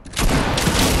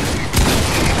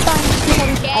 Bang!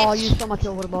 Yes. Oh, you stole my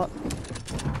kill, what a bot.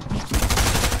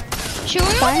 Should we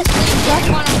all Bang. just leave this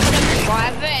one and put it in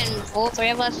private and all three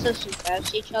of us just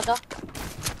embarrass each other?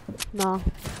 Nah. You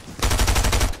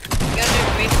gonna do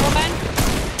free for then?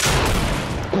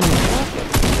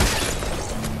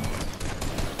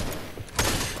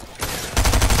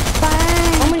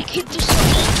 Bang! I'm gonna keep this.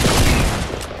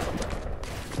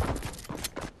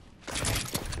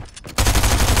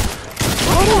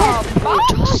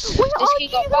 Box! Where This are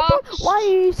kid got you? box. Why are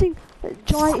you using...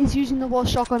 Jai is using the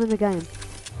worst shotgun in the game.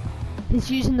 He's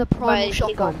using the primal But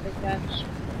shotgun. he got big guns.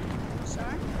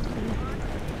 Sorry.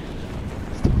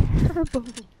 Terrible.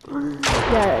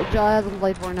 Yeah, Jai hasn't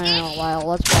played Fortnite in a while.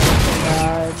 Let's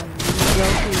play.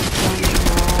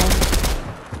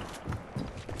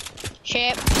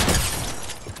 Chip.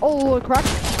 Oh, crack.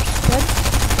 Dead.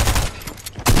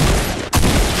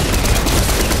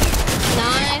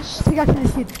 Nice. Pickaxe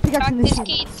this kid. Pickaxe Fuck this this kid.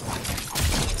 kid.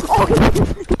 Oh, get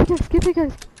pickaxe. Get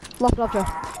pickaxe. Left, Jai.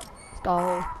 Let's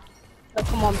go. Oh,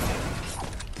 come on.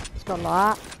 Let's go,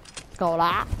 lot. Let's go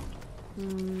lah.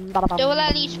 Do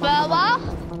a spell.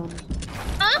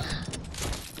 Huh?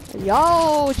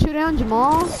 Yo, chill down,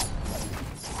 Jamal.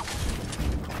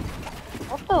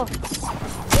 What the?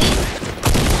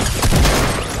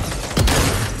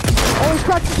 Oh, he's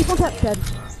cracked. Keep on tap, dead.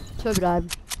 So bad.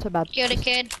 So bad. Kill the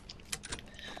kid.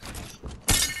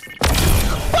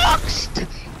 Boxed!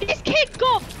 This kid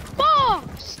got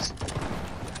boxed!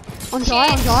 On Jai,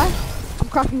 on Jai. I'm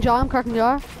cracking Jai,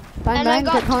 Bang, And bang,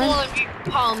 I get got home.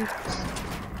 200 pumped.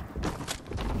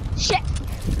 Shit!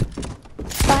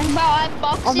 Bang. Bro, I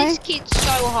boxed On this me. kid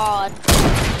so hard.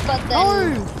 But then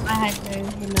Oh! I had no,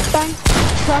 Bang.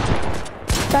 Crack.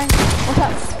 Bang. On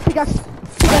tap. Pickaxe.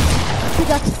 Pickaxe.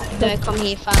 Pickaxe. No, come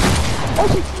here, fam. Oh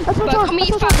shit, that's not Bro, Jai. come here,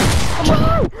 That's not fam. Jai.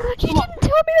 Jai! You didn't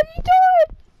tell me that you died!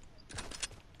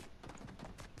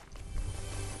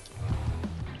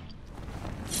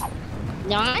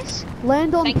 Nice.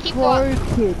 Land on Thank you pro,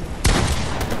 kid.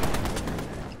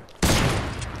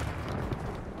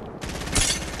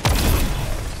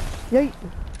 Yeet.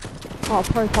 Oh,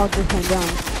 pro pod just came down.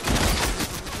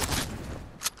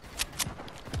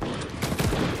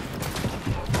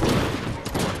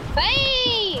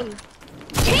 Bam!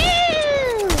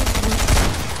 Kill!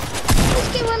 This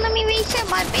kid won't let me reset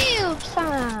my build,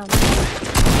 fam.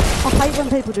 I hate when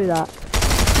people do that.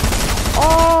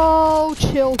 Oh,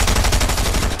 chill.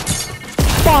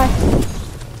 Bye.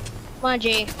 My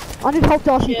G. I need help,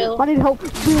 Darcy. Chill. I need help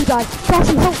really bad.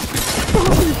 Darcy, help.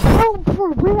 Darcy, help,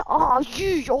 bro. Where are you?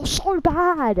 You're so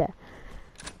bad.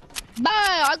 Bro,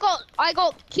 I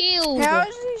got killed. How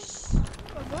is this?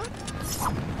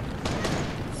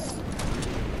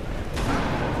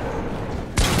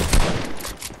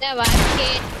 Never,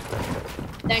 kid.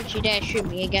 Don't you dare shoot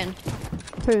me again.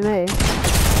 Who, me?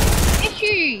 It's you.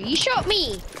 You shot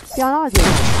me. Yeah, I know I did.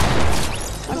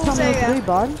 I'm Cool, coming so to do,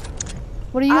 bud.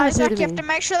 What are you gonna do Isaac, to you have me? to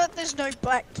make sure that there's no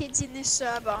black kids in this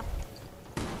server.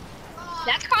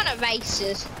 That's kind of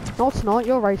racist. No, it's not.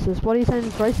 You're racist. What are you saying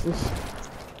is racist?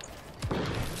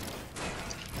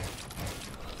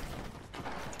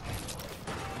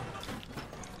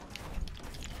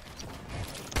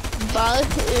 But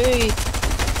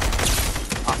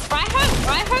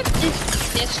I hope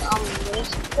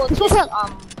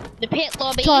the pit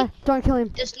lobby Jai, don't kill him.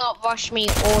 does not rush me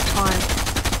all time.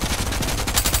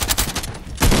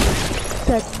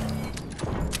 Dead.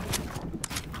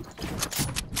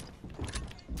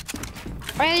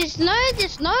 Right,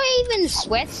 there's no even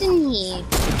sweats in here.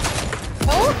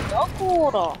 Oh, dog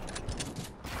water.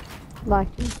 Like,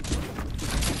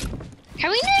 Can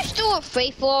we just do a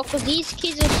free floor? Cause these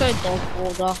kids are so dog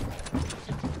water.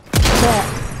 yeah.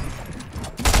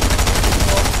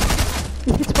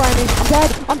 You can spray me. I'm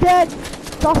dead. I'm dead.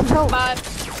 Darcy, help. But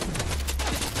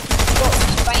got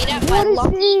sprayed at my What is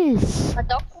lucky, this? my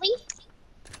duckly.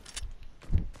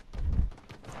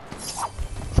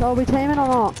 So are we teaming or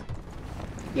not?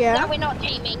 Yeah. No, we're not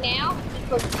teaming now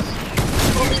because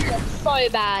these are so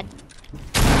bad.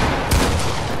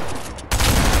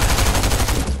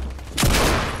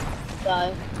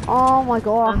 So, Oh my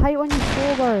god, I hate when you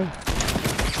fall though.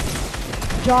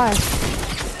 Jai,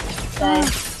 so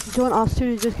do you want us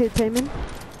two to just keep teaming?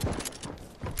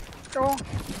 Sure.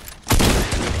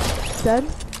 Dead?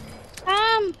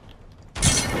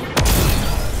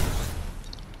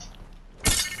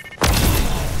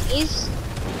 these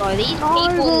No.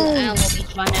 people in our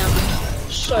lobbies right now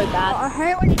so bad. I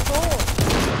hate when you fall.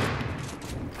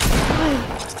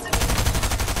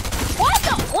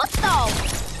 What the?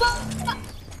 Fuck?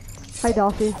 Hey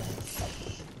Darcy.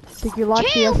 Did you like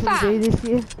Chill, the SMG fam. this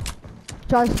year?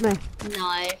 Jai's me.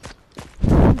 No.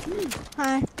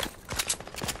 Hi.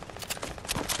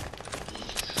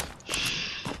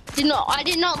 I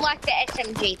did not like the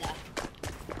SMG though.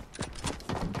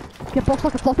 Get boxed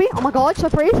like a floppy? Oh my god, so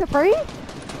free, so free?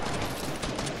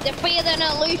 The freer than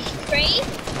a loose tree.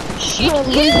 Shit, A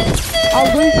loose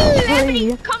Everybody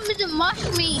tree. comes and mush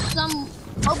me some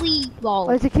ugly lol.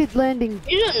 Where's the kid landing?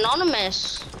 It's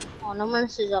anonymous. Oh,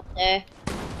 anonymous is up there.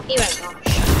 He won't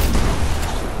rush.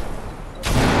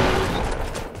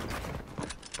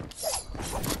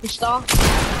 Mister.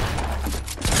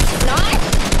 Nice.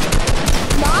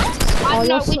 Nice. I Oh, don't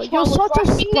know you're which one was such a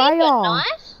rushing me, but sprayer.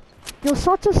 nice. You're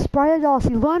such a sprayer, Darcy.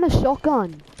 Learn a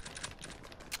shotgun.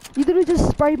 You could have just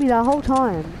sprayed me that whole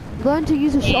time. Learn to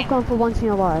use a Yeah. shotgun for once in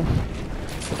your life.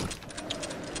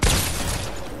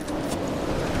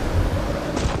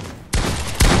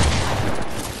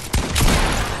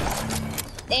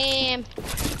 Damn.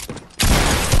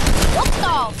 What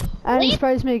the? And he flip?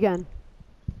 sprays me again.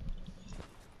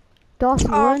 Darcy,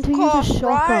 Of learn to use course, a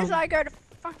why shotgun. did I go to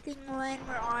fucking land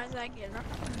where Isaac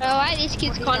is? Alright, this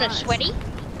kid's What kind of is sweaty.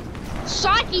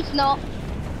 Psych, he's not.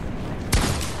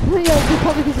 Yeah, it's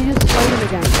probably because you just sprayed him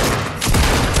again.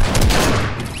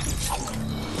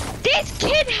 This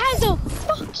kid has a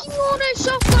fucking auto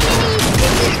shotgun and he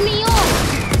pisses me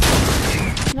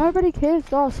off. Nobody cares,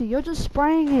 Darcy. You're just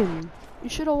spraying him. You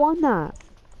should have won that.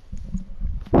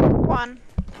 One.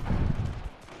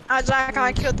 Jack,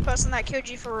 I killed the person that killed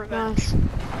you for revenge. Nice.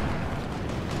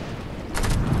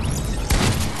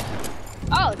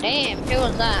 Oh damn, who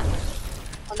was that?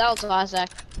 Oh, that was Isaac.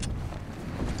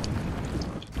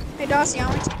 Hey Darcy, how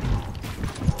many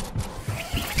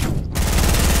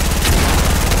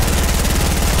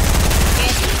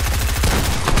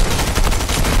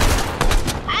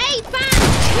Hey, fam,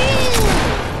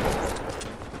 chill!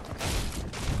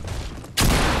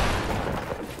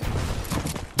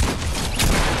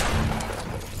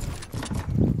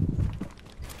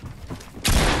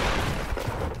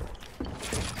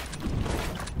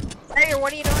 Hey,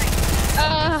 what are you doing?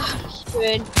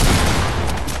 Good.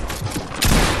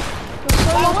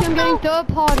 So lucky I'm getting third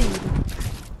party.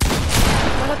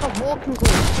 I'm like a walking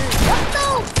course too. What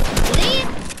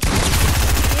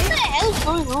the hell's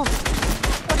going on?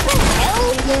 What the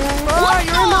hell? Bro, What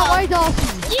you're in my the- way,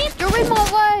 Darcy. Yep. You're in my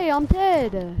way. I'm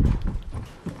dead.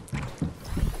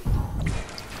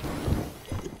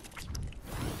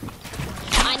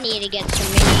 I need to get some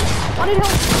minis. I need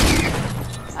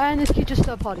help. And this kid just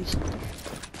third parties.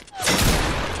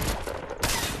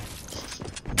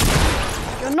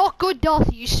 You're not good,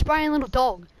 Darcy. You spraying little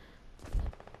dog.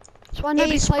 That's why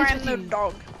nobody He's plays spraying with the you.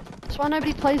 dog. That's why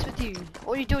nobody plays with you.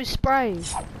 All you do is spray.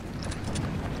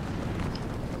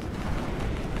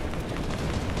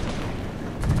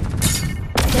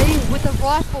 See, with a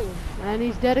rifle. And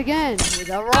he's dead again. With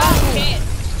a rifle. Oh shit.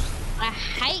 I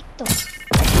hate them.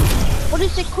 What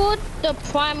is it called? The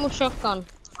primal shotgun.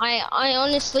 I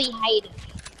honestly hate it.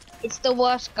 It's the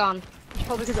worst gun. It's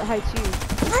probably because it hates you.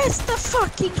 Press the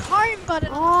fucking home button.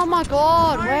 Oh my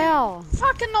god, No. wow.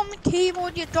 Fucking on the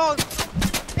keyboard, you dog.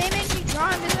 Maybe you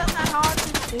drive isn't that hard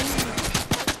to do.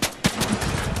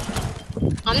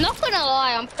 I'm not gonna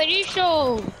lie, I'm pretty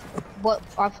sure. What?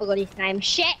 I forgot his name.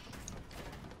 Shit.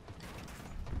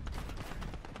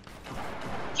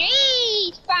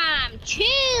 Jeez, fam,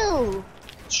 chill.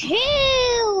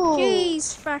 Chill.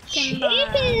 Jeez, fucking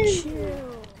Chill.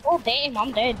 chill. Oh damn,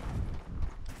 I'm dead.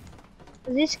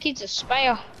 This kid's a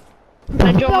sprayer.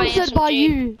 That dropped my was said by SMG.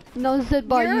 you. That was said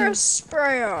by You're you. a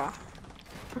sprayer.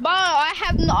 Bro,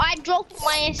 I dropped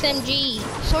my SMG.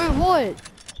 So what?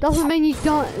 Doesn't mean you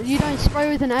don't spray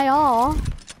with an AR.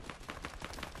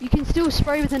 You can still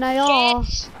spray with an AR.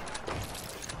 Jets.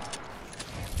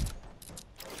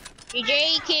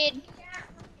 GG, kid.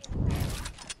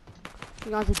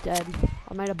 You guys are dead.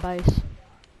 I made a base.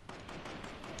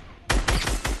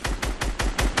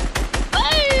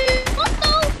 Oh, what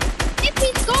the f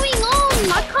is going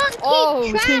on? I can't keep Oh,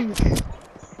 track. kings.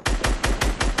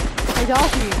 Hey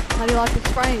Darcy, how do you like the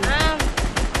spraying?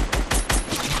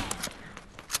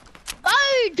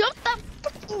 Oh, drop the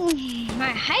I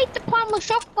hate the primal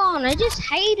shotgun. I just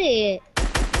hate it.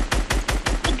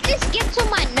 It just gets on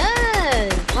my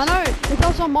nerves. I know, it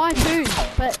does on mine too,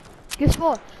 but guess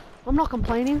what? I'm not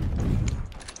complaining.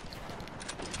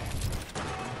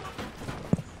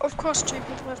 Of course, two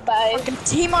people have fucking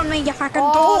team on me, you fucking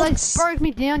Oh, they dogs. broke me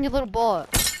down, you little bot.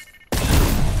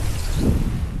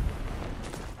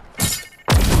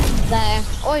 There.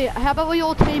 Oh yeah, how about we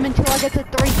all team until I get to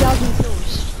 3,000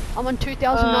 kills? I'm on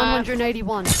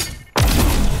 2,981.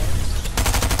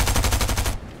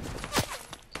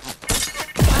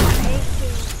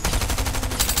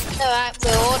 Alright,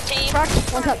 we're all team.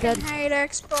 What's up, dead? I hate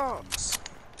Xbox.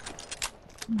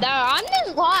 No, I'm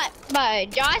just like, bro,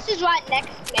 Jice is right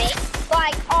next to me.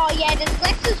 Like, oh yeah,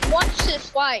 let's just watch this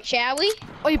fight, shall we?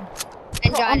 Oh, you,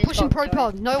 And I'm Jice pushing got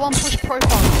Propog. No one push Propog.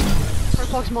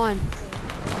 Propog's mine.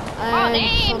 Oh And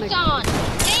damn, Sonic. son.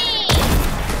 Damn.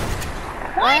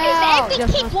 Why Wow, does every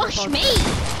just kid nice watch Propog. me?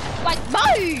 Like, bro.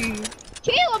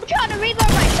 Chill, I'm trying to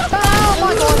reload my shotgun. Oh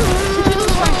my god! This little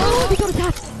spray. Oh, he got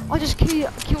attacked. I just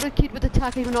killed a kid with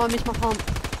attack even though I missed my pump.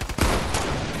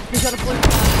 He's got a blue pump.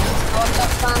 What's up,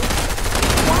 fam?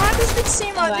 Why does it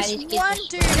seem like Alright, this these kids one are-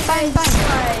 dude Bang, is bang.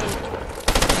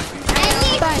 And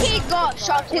this Bang. kid got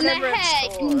shot in the Whatever it's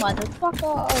head, you called.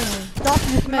 motherfucker.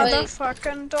 Darcy just missed.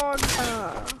 motherfucking dog.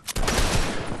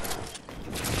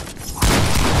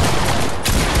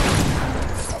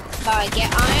 Alright,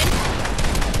 get iron.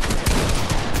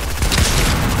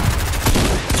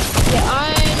 Get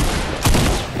iron.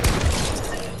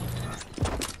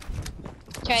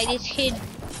 Okay, this kid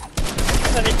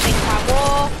gotta take my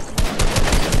wall.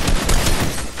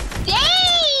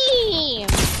 Damn!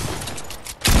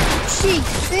 she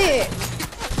thick.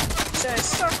 So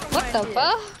suck on What my the dick.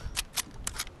 fuck?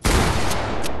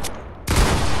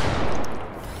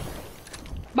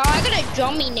 Bro, I got a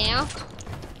dummy now.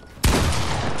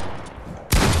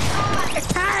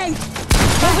 Okay.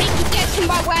 Nobody can get in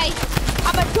my way.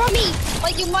 I'm a dummy,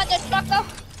 like you motherfucker.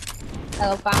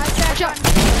 Hello, fine. Watch out.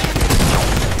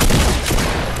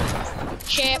 I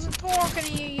Shit. wasn't talking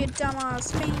to you, you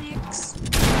dumbass Phoenix.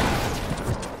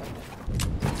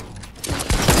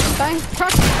 Bang,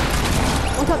 crack.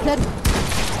 What's up, dead?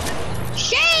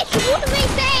 Shit, what do they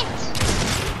say?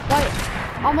 Wait,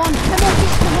 I'm on 10 more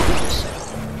kills, 10 more kills.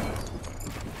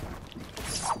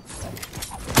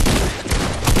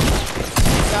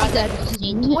 God, dead. that just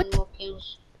need What? 10 more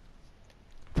kills.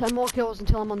 10 more kills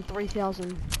until I'm on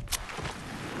 3,000.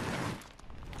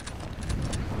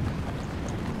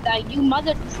 You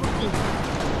motherfucker.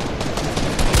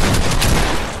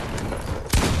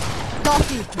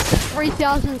 Darcy,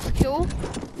 3,000th kill.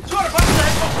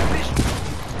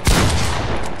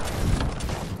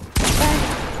 Bang.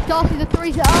 Darcy, the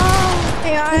 3,000. Oh!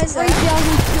 Hey, The Isaac.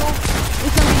 3,000th kill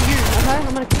is gonna be you, okay?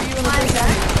 I'm gonna kill you on the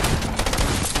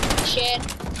 3,000. Shit.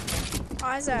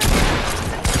 Isaac.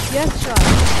 Yes, sir.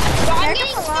 Bro, I'm Back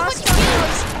getting in the so last much time I kills.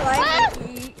 was playing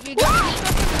with you got me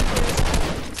fucking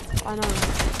I know.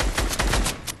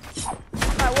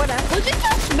 Alright, whatever. Was it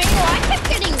just me or I kept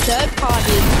getting third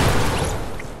party?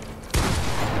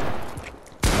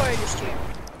 Or just you.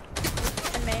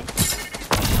 And me.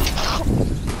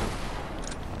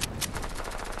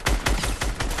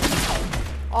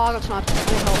 Oh, I got sniped. I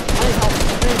need help. I need help.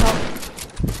 I need help.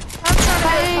 I'm trying to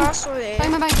Bang. go fast with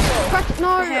Bang, it. bang, bang. Cracked. No.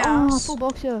 The Oh, house. full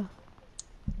box here.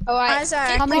 Alright. Isaac,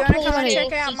 How you many wanna kills come I and need?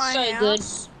 check out It's my so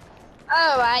house?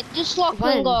 Alright, just lock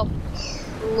When? and go.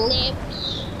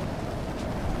 Lips.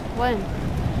 When?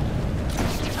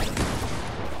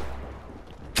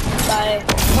 So,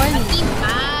 When?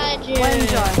 imagine. When,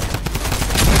 Joe?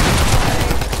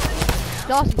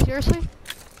 Darcy, seriously?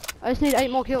 I just need 8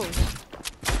 more kills.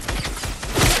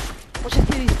 Let's just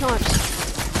kill these snipes.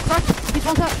 Cracked. He's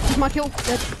one tap. He's my kill.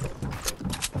 Dead.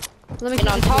 Let me And kill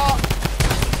on him. top.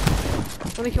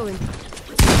 Let me kill him.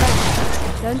 Bang.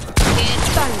 Dead. Again.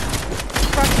 Bang.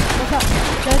 Cracked. One tap.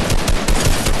 Dead.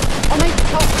 Oh, mate.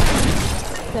 Help.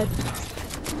 Dead.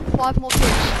 5 more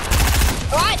kills.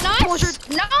 Alright, nice. 200.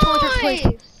 200 Nice.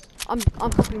 click. I'm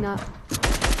copying that.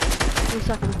 1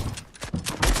 second.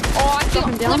 Oh, I Drop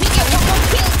him feel, down. let me get one more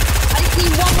kill. I just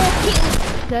need one more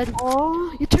kill. Dead.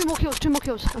 Oh, you 2 more kills. 2 more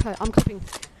kills. Okay, I'm clipping.